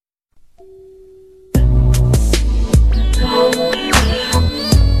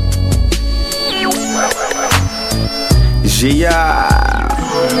Yeah.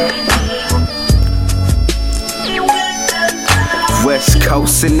 West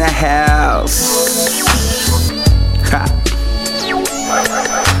Coast in the house. Ha.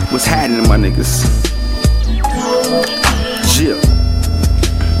 What's happening, my niggas? Yeah.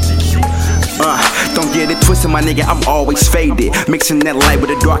 Don't get it twisted, my nigga, I'm always faded. Mixing that light with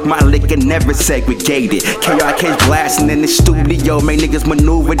the dark, my liquor never segregated. KRK's blasting in the studio, make niggas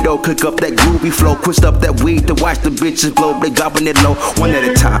maneuver though. Cook up that groovy flow, twist up that weed to watch the bitches blow. They dropping it low, 1 at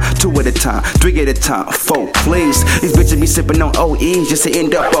a time, 2 at a time, 3 at a time, 4, please. These bitches be sipping on OEs just to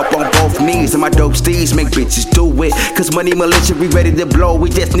end up on both knees. And my dope steeds make bitches do it, cause money militia, we ready to blow. We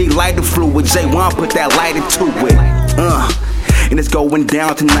just need lighter fluid, J1 put that lighter to it. And it's going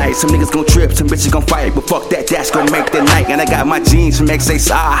down tonight. Some niggas gon' trip, some bitches gon' fight, but fuck that, that's gon' make the night. And I got my jeans from XXI,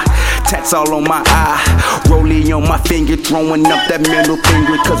 tats all on my eye, rollie on my finger, throwing up that middle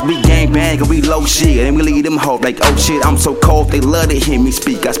finger. Cause we gang bang and we low shit, and we leave them hoes like, oh shit, I'm so cold, they love to hear me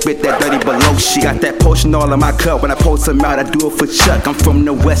speak. I spit that dirty below shit. Got that potion all in my cup, when I post them out, I do it for Chuck. I'm from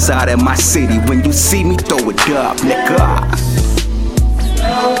the west side of my city, when you see me, throw it up, nigga.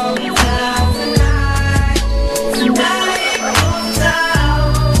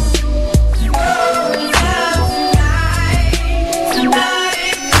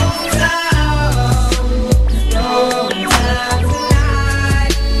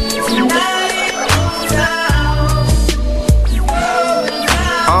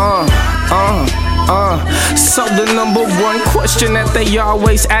 So the number one question that they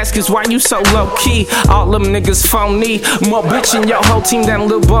always ask is why you so low-key? All them niggas phony. More bitch in your whole team than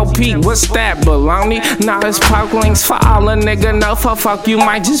Lil Bo Peep. What's that, baloney? Now it's park links for all a nigga know. For fuck, you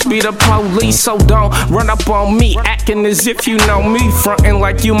might just be the police. So don't run up on me, acting as if you know me, frontin'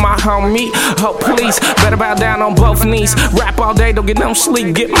 like you my homie. Oh please, better bow down on both knees. Rap all day, don't get no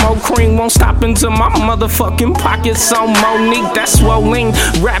sleep. Get more cream, won't stop until my motherfucking pockets on Monique. That's swollen.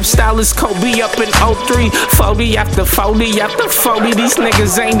 Rap style is Kobe up in 03. 40 after 40 after 40, these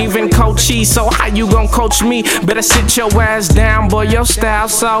niggas ain't even coachy. So how you gon' coach me? Better sit your ass down, boy, your style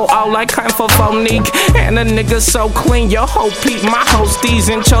so all I kind for phonique. And a nigga so clean, your whole peep, my whole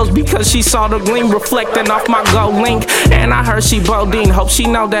steez and chose because she saw the gleam reflecting off my gold link. And I heard she Bodine, hope she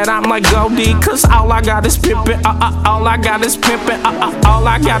know that I'm like Goldie. Cause all I got is pimpin', all I got is pimpin', all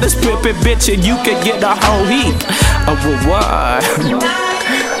I got is pimpin', bitch, and you could get a whole heap of what?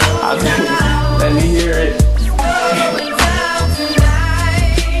 Let me hear it.